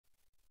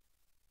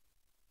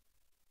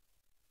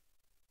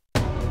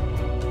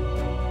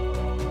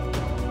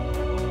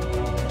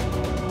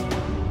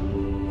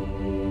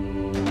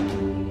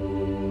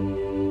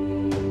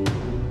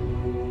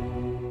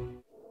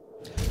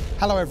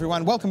Hello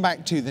everyone, welcome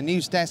back to the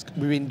news desk.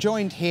 We've been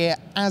joined here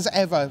as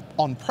ever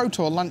on Pro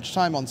Tour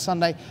lunchtime on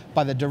Sunday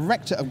by the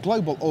Director of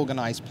Global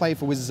Organised Play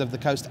for Wizards of the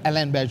Coast,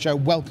 Helene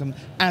Bergeot. Welcome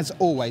as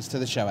always to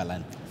the show,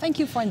 Helene. Thank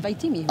you for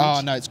inviting me, Rich.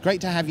 Oh no, it's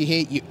great to have you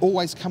here. You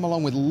always come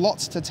along with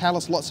lots to tell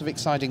us, lots of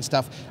exciting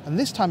stuff. And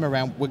this time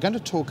around, we're going to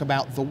talk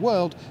about the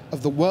world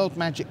of the World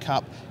Magic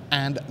Cup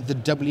and the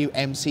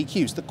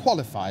WMCQs, the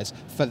qualifiers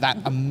for that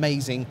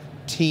amazing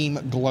team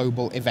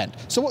global event.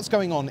 So what's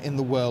going on in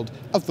the world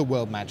of the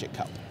World Magic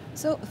Cup?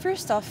 So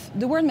first off,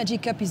 the World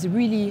Magic Cup is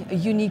really a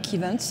unique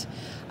event,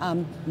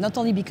 not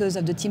only because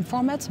of the team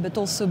format, but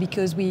also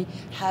because we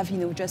have,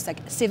 just like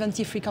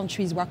 73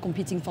 countries who are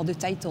competing for the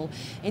title.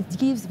 It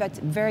gives that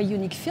very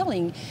unique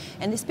feeling,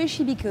 and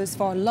especially because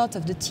for a lot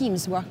of the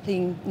teams who are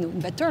playing in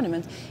that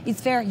tournament,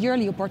 it's their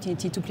yearly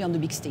opportunity to play on the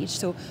big stage.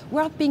 So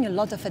we are paying a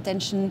lot of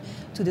attention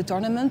to the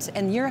tournament,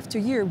 and year after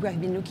year we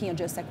have been looking at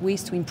just like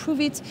ways to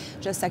improve it,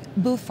 just like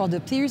both for the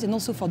players and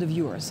also for the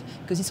viewers,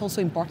 because it's also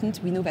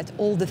important. We know that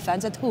all the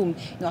fans at home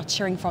are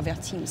cheering for their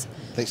teams.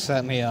 They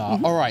certainly are.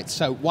 All right,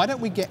 so why don't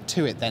we get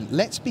to it then?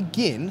 Let's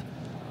begin.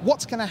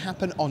 What's going to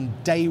happen on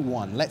day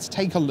one? Let's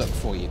take a look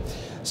for you.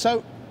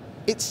 So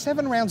it's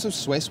 7 rounds of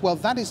Swiss. Well,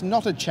 that is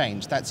not a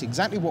change. That's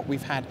exactly what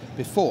we've had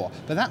before.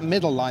 But that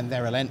middle line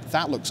there, Helene,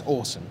 that looks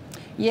awesome.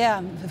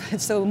 Yeah,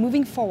 so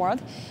moving forward,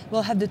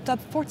 we'll have the top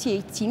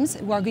 48 teams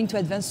who are going to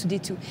advance to day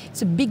 2.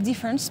 It's a big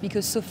difference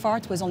because so far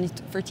it was only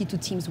 32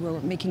 teams who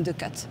were making the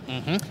cut.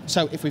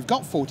 So if we've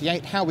got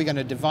 48, how are we going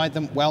to divide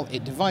them? Well,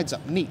 it divides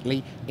up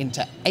neatly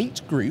into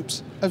 8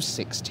 groups of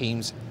 6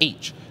 teams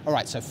each. All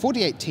right, so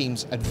 48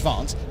 teams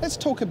advance. Let's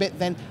talk a bit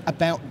then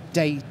about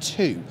day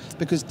 2,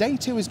 because day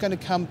 2 is going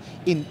to come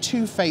in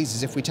 2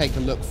 phases if we take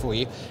a look for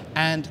you.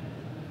 And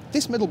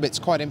this middle bit's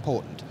quite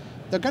important.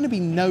 There are going to be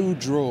no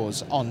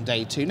draws on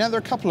day 2. Now, there are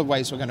a couple of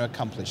ways we're going to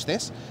accomplish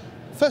this.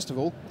 First of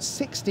all,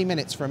 60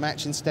 minutes for a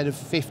match instead of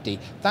 50.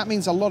 That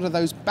means a lot of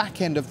those back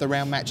end of the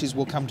round matches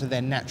will come to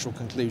their natural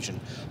conclusion.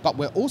 But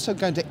we're also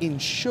going to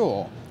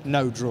ensure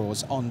no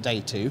draws on day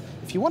 2.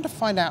 If you want to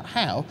find out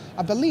how,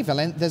 I believe,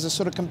 Helene, there's a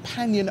sort of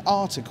companion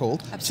article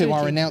to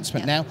our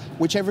announcement now,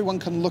 which everyone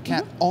can look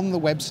at on the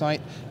website,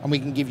 and we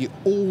can give you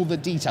all the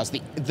details, the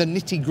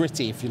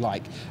nitty-gritty, if you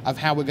like, of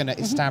how we're going to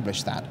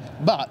establish that.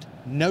 But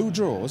no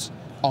draws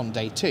on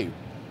day 2.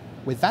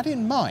 With that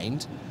in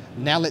mind,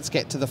 now let's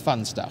get to the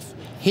fun stuff.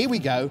 Here we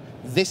go.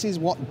 This is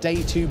what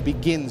day 2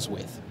 begins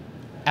with.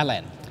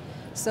 Helene.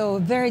 So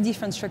very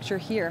different structure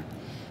here.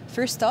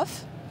 First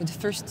off,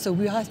 so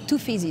we have 2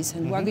 phases,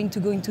 and we're going to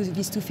go into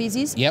these 2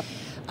 phases. Yep.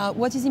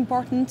 What is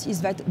important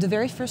is that the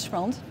very first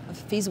round of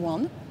phase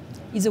 1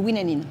 is a win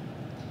and in.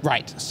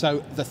 Right,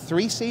 so the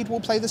 3 seed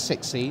will play the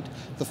 6 seed,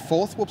 the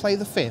 4th will play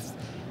the 5th,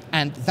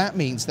 and that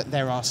means that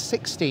there are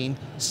 16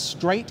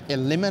 straight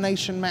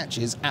elimination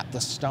matches at the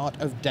start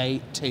of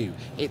day 2.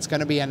 It's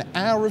going to be an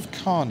hour of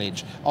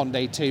carnage on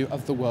day 2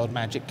 of the World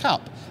Magic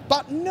Cup,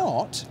 but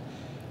not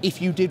if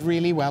you did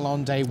really well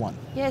on day 1.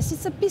 Yes,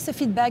 it's a piece of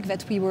feedback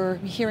that we were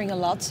hearing a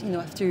lot,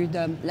 after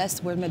the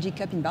last World Magic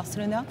Cup in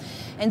Barcelona.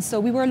 And so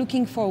we were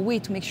looking for a way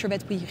to make sure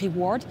that we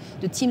reward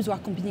the teams who are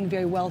competing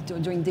very well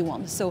during day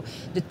 1. So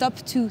the top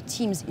 2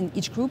 teams in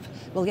each group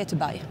will get a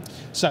bye.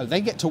 So they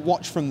get to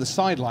watch from the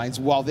sidelines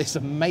while this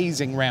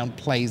amazing round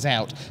plays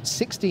out.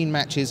 16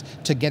 matches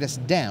to get us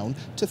down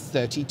to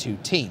 32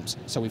 teams.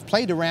 So we've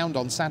played a round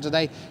on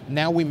Saturday,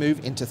 now we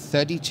move into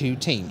 32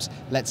 teams.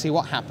 Let's see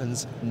what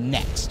happens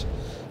next.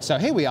 So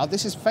here we are,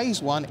 this is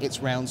phase 1, it's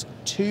rounds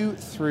 2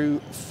 through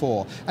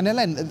 4. And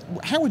Helene,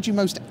 how would you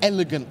most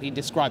elegantly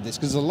describe this?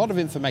 Because there's a lot of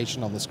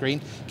information on the screen.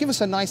 Give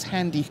us a nice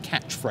handy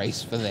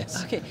catchphrase for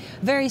this. Okay,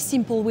 very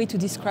simple way to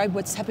describe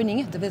what's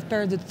happening at the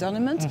period of the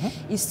tournament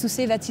is to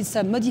say that it's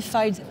a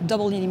modified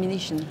double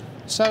elimination.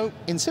 So,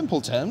 in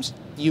simple terms,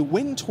 you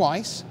win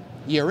twice,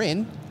 you're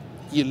in,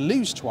 you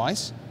lose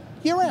twice,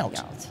 you're out.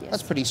 Yes.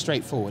 That's pretty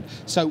straightforward.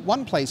 So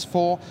 1 plays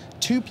 4,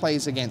 2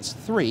 plays against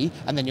 3,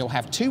 and then you'll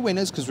have 2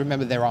 winners, because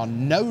remember there are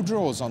no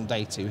draws on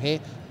day 2 here.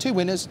 2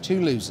 winners,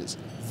 2 losers.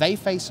 They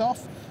face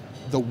off.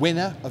 The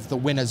winner of the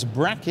winner's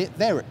bracket,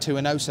 they're at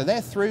 2-0, so they're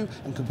through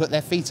and can put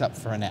their feet up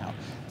for an hour.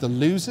 The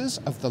losers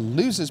of the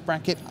loser's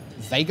bracket,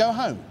 they go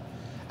home.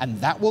 And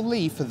that will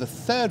leave for the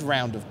 3rd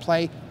round of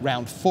play,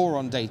 round 4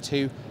 on day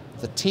 2,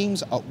 the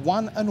teams at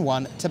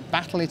 1-1 to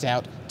battle it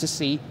out to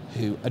see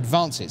who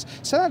advances.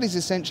 So that is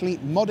essentially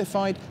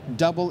modified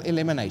double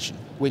elimination.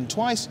 Win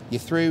twice, you're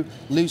through,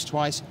 lose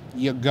twice,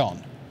 you're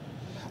gone.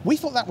 We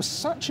thought that was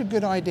such a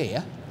good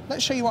idea.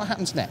 Let's show you what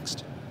happens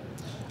next.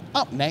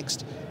 Up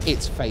next,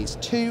 it's phase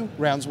 2,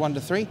 rounds 1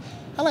 to 3.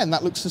 Helene,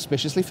 that looks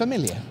suspiciously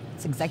familiar.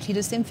 It's exactly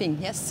the same thing,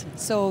 yes.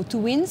 So 2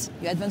 wins,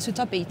 you advance to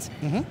top 8.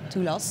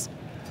 2 losses,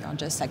 you're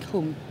just like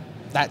home.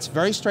 That's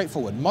very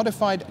straightforward.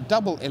 Modified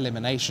double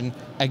elimination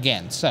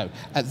again. So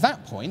at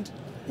that point,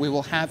 we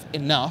will have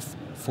enough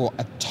for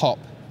a top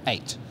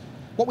 8.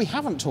 What we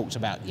haven't talked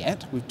about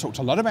yet, we've talked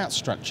a lot about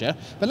structure,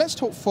 but let's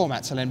talk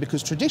formats, Helene,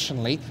 because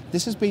traditionally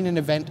this has been an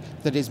event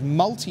that is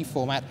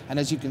multi-format, and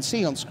as you can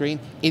see on screen,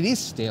 it's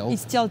still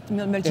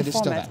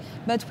multi-format.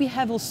 But we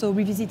have also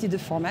revisited the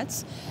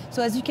formats.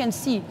 So as you can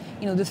see,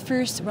 the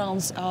first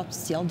rounds are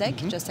steel deck,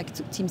 just like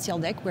Team Steel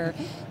Deck, where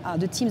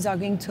the teams are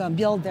going to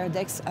build their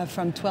decks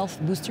from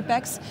 12 booster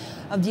packs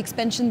of the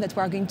expansion that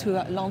we are going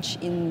to launch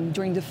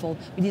during the fall.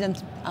 We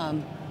didn't.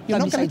 You're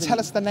not going to tell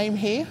us the name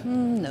here?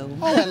 No.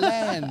 Oh,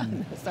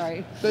 Helene.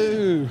 Sorry.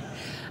 Boo.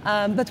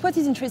 But what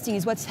is interesting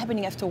is what's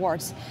happening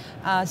afterwards.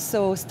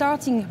 So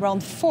starting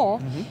round 4,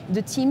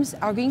 the teams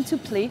are going to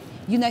play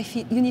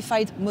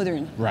Unified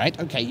Modern. Right,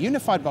 okay,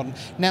 Unified Modern.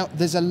 Now,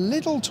 there's a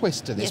little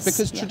twist to this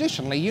because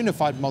traditionally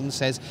Unified Modern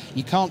says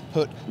you can't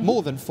put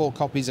more than 4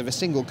 copies of a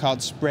single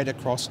card spread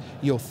across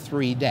your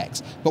 3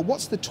 decks. But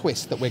what's the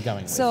twist that we're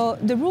going with? So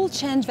the rule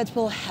change that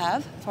we'll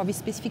have for this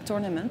specific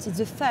tournament is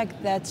the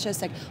fact that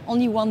just like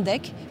only one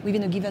deck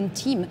within a given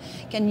team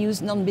can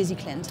use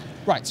non-basic land.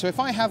 Right, so if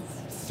I have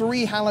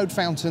 3 Hallowed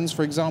Fountains,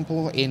 for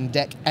example, in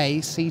deck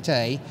A, seat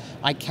A,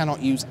 I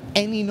cannot use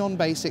any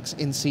non-basics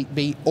in seat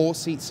B or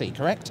seat C,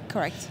 correct?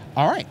 Correct.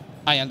 All right,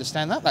 I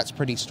understand that. That's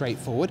pretty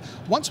straightforward.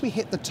 Once we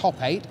hit the top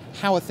 8,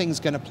 how are things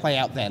going to play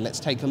out there? Let's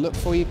take a look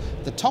for you.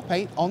 The top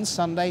 8 on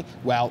Sunday,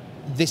 well,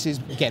 this is,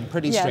 again,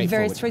 pretty straightforward. Yeah,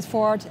 very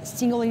straightforward,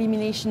 single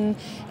elimination,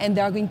 and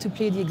they are going to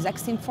play the exact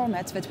same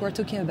format that we're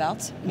talking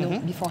about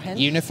beforehand.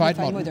 Unified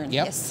Modern.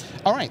 Yep. Yes.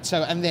 All right,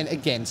 so, and then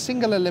again,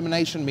 single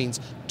elimination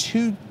means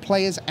 2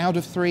 players out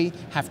of 3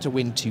 have to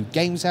win 2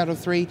 games out of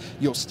 3.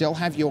 You'll still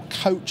have your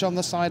coach on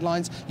the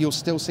sidelines. You'll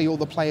still see all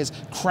the players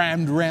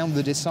crammed round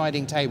the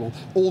deciding table.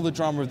 All the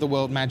drama of the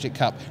World Magic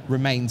Cup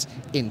remains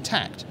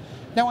intact.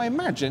 Now, I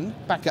imagine,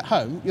 back at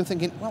home, you're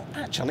thinking, well,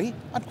 actually,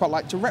 I'd quite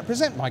like to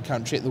represent my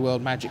country at the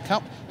World Magic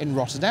Cup in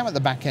Rotterdam at the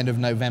back end of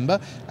November,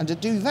 and to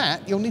do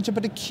that, you'll need to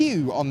put a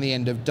Q on the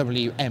end of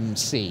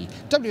WMC.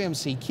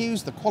 WMC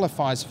Qs, the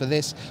qualifiers for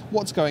this.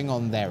 What's going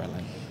on there,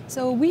 Helene?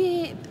 So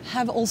we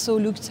have also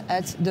looked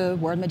at the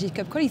World Magic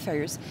Cup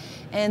qualifiers.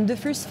 And the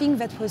first thing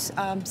that was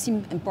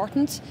seemed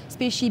important,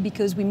 especially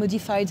because we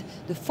modified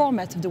the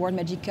format of the World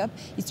Magic Cup,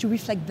 is to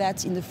reflect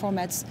that in the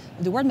formats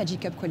of the World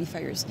Magic Cup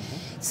qualifiers.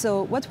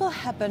 So what will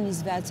happen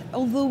is that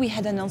although we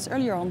had announced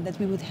earlier on that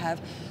we would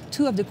have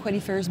 2 of the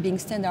qualifiers being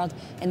standard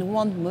and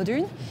 1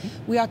 modern,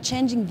 we are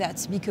changing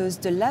that because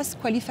the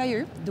last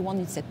qualifier, the one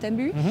in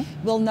September,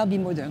 will now be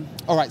modern.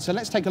 All right, so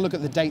let's take a look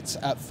at the dates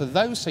for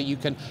those so you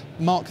can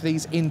mark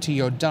these into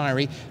your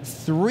diary.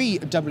 3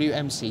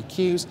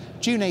 WMCQs,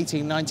 June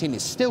 18, 19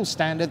 is still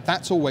standard,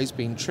 that's always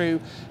been true.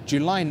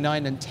 July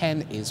 9 and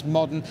 10 is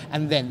modern,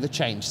 and then the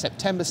change,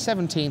 September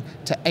 17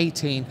 to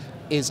 18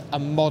 is a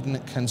modern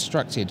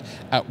constructed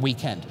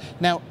weekend.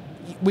 Now,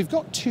 we've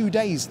got 2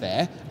 days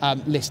there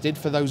listed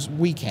for those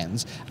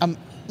weekends.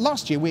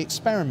 Last year we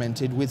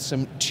experimented with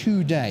some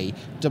 2-day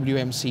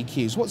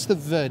WMCQs. What's the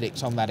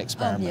verdict on that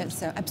experiment?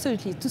 Yes,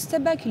 absolutely. To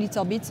step back a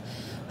little bit,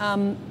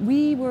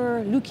 we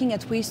were looking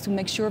at ways to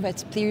make sure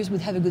that players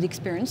would have a good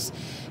experience.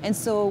 And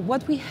so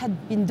what we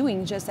had been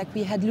doing, just like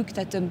we had looked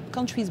at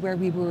countries where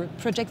we were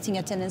projecting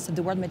attendance at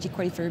the World Magic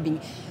Qualifier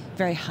being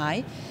very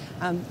high.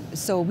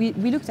 So we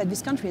looked at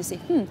this country and say,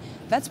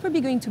 that's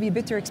probably going to be a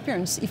better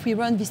experience if we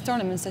run these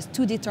tournaments as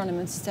 2-day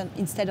tournaments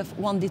instead of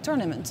 1-day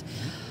tournament.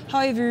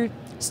 However,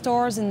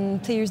 stores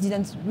and players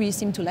didn't really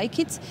seem to like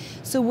it.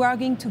 So we are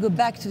going to go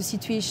back to the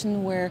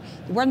situation where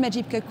the World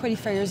Magic Cup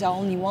qualifiers are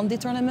only 1-day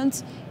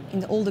tournaments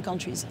in all the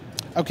countries.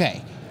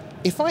 Okay,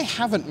 if I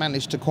haven't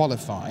managed to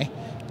qualify,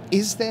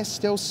 is there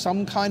still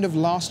some kind of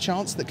last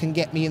chance that can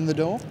get me in the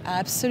door?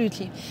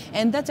 Absolutely.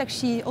 And that's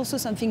actually also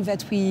something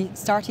that we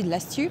started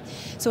last year.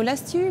 So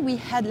last year we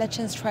had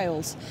Legends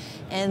Trials.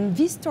 And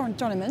these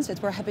tournaments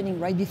that were happening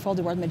right before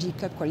the World Magic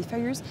Cup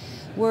qualifiers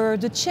were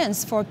the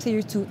chance for a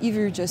player to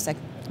either just like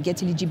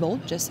get eligible,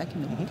 just like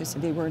because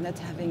they were not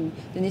having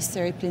the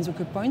necessary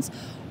Planeswalker points,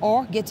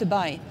 or get a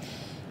buy.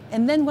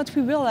 And then what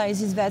we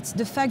realized is that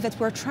the fact that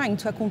we're trying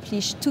to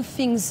accomplish 2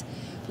 things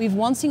with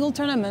 1 single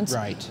tournament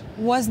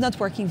was not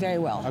working very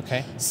well.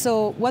 Okay.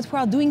 So what we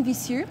are doing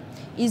this year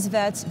is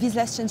that this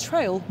Last Chance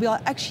Trial will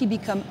actually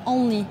become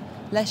only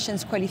Last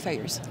Chance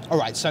qualifiers. All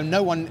right, so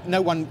no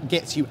one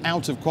gets you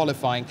out of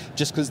qualifying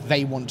just because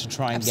they want to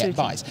try and get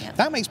buys. Yeah.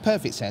 That makes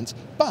perfect sense,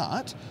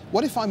 but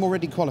what if I'm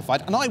already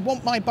qualified and I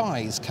want my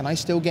buys? Can I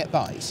still get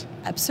buys?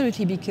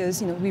 Absolutely,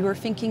 because we were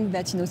thinking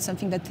that it's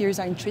something that players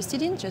are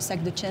interested in, just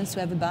like the chance to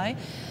have a buy.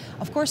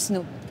 Of course,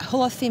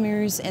 Hall of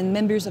Famers and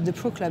members of the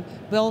Pro Club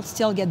will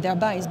still get their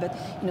buys, but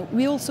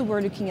we also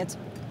were looking at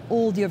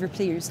all the other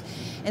players.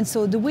 And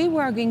so the way we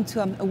are going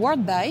to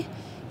award buy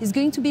is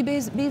going to be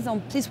based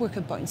on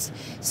Planeswalker points.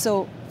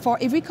 So for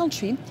every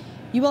country,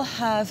 you will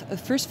have a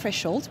first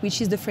threshold,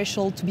 which is the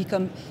threshold to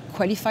become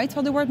qualified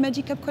for the World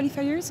Magic Cup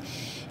qualifiers,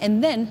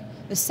 and then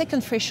a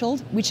second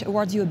threshold, which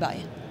awards you a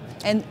buy.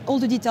 And all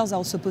the details are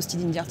also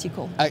posted in the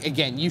article.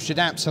 Again, you should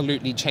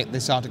absolutely check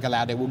this article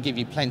out. It will give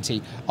you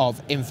plenty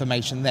of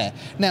information there.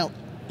 Now,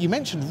 you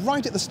mentioned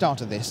right at the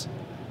start of this,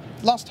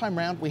 Last time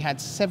round we had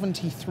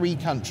 73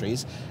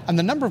 countries, and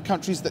the number of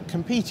countries that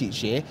compete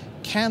each year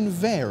can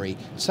vary.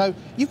 So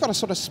you've got a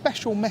sort of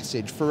special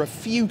message for a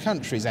few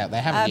countries out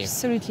there, haven't you?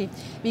 Absolutely,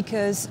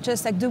 because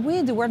just like the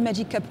way the World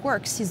Magic Cup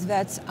works is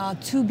that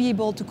to be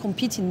able to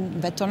compete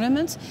in that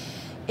tournament,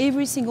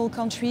 every single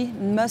country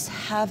must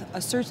have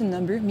a certain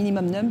number,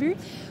 minimum number,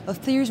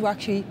 of players who are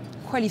actually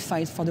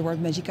qualified for the World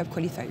Magic Cup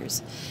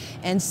qualifiers.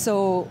 And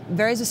so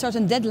there is a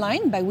certain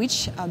deadline by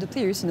which the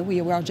players,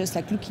 we are just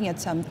like looking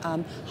at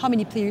how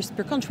many players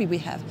per country we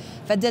have.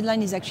 That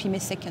deadline is actually May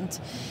 2nd.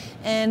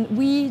 And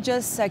we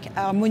just like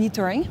are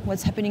monitoring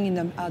what's happening in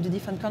the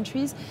different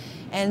countries.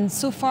 And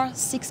so far,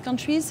 6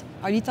 countries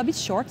are a little bit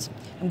short.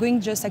 I'm going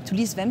just like to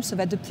list them so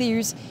that the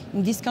players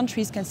in these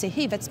countries can say,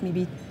 hey, that's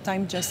maybe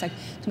time just like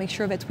to make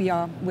sure that we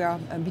are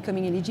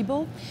becoming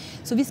eligible.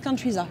 So these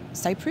countries are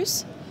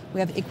Cyprus, we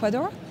have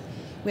Ecuador,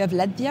 we have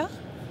Latvia,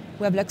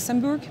 we have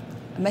Luxembourg,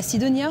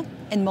 Macedonia,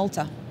 and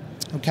Malta.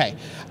 Okay,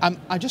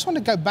 I just want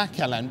to go back,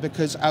 Helene,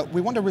 because we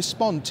want to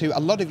respond to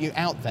a lot of you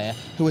out there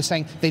who are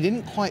saying they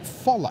didn't quite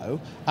follow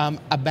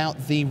about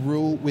the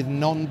rule with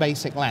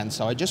non-basic land.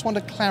 So I just want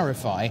to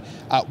clarify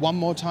one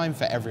more time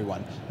for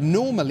everyone.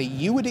 Normally,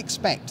 you would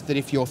expect that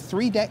if your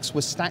 3 decks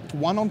were stacked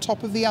one on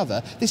top of the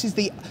other, this is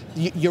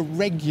your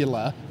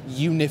regular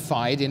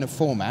unified in a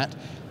format,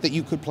 that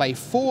you could play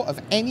 4 of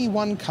any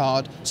one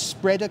card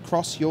spread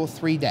across your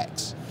 3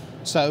 decks.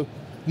 So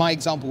my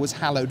example was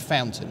Hallowed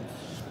Fountain.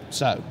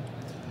 So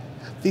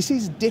this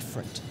is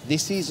different.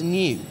 This is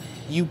new.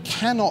 You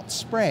cannot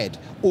spread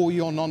all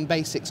your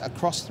non-basics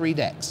across 3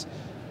 decks.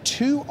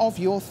 2 of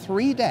your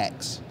 3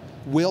 decks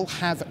will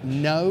have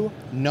no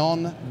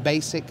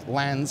non-basic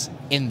lands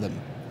in them.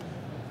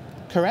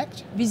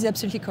 Correct? This is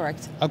absolutely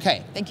correct.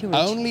 Okay. Thank you, Rich.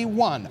 Only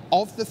 1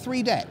 of the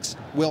 3 decks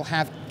will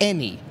have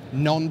any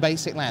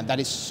non-basic land.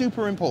 That is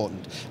super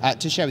important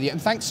to share with you.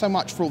 And thanks so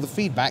much for all the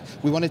feedback.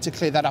 We wanted to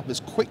clear that up as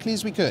quickly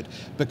as we could,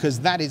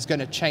 because that is going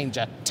to change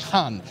a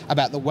ton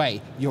about the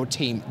way your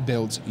team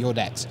builds your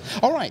decks.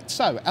 All right,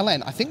 so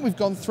Helene, I think we've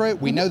gone through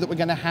it. We know that we're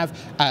going to have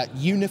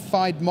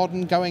unified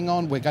modern going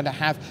on. We're going to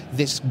have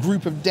this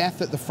group of death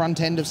at the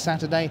front end of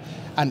Saturday,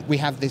 and we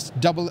have this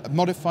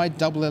modified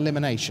double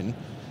elimination.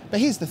 But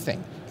here's the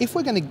thing. If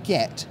we're going to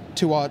get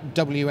to our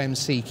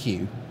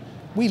WMCQ,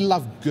 we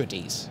love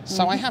goodies.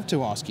 So I have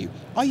to ask you,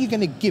 are you going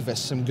to give us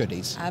some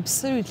goodies?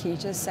 Absolutely.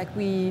 Just like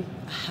we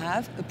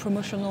have a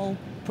promotional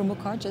promo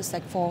card, just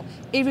like for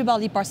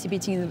everybody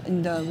participating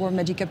in the World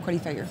Magic Cup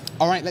qualifier.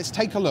 All right, let's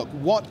take a look.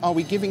 What are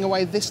we giving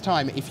away this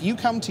time? If you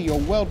come to your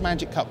World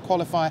Magic Cup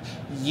qualifier,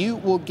 you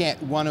will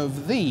get one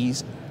of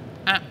these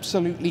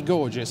absolutely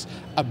gorgeous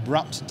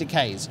abrupt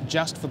decays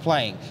just for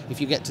playing. If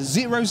you get to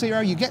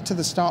 0-0, you get to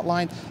the start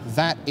line,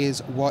 that is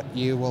what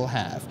you will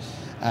have.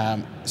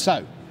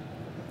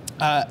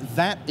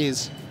 That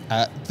is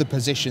the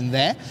position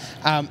there.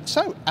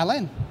 So,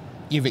 Helene,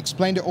 you've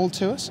explained it all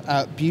to us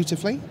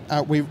beautifully.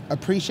 We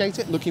appreciate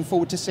it. Looking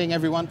forward to seeing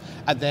everyone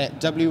at their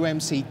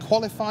WMC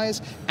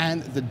qualifiers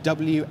and the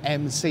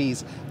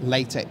WMCs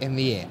later in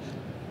the year.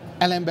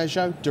 Helene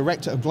Bergeot,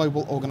 Director of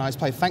Global Organised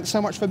Play, thanks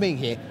so much for being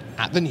here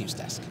at the News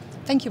Desk.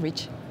 Thank you,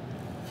 Rich.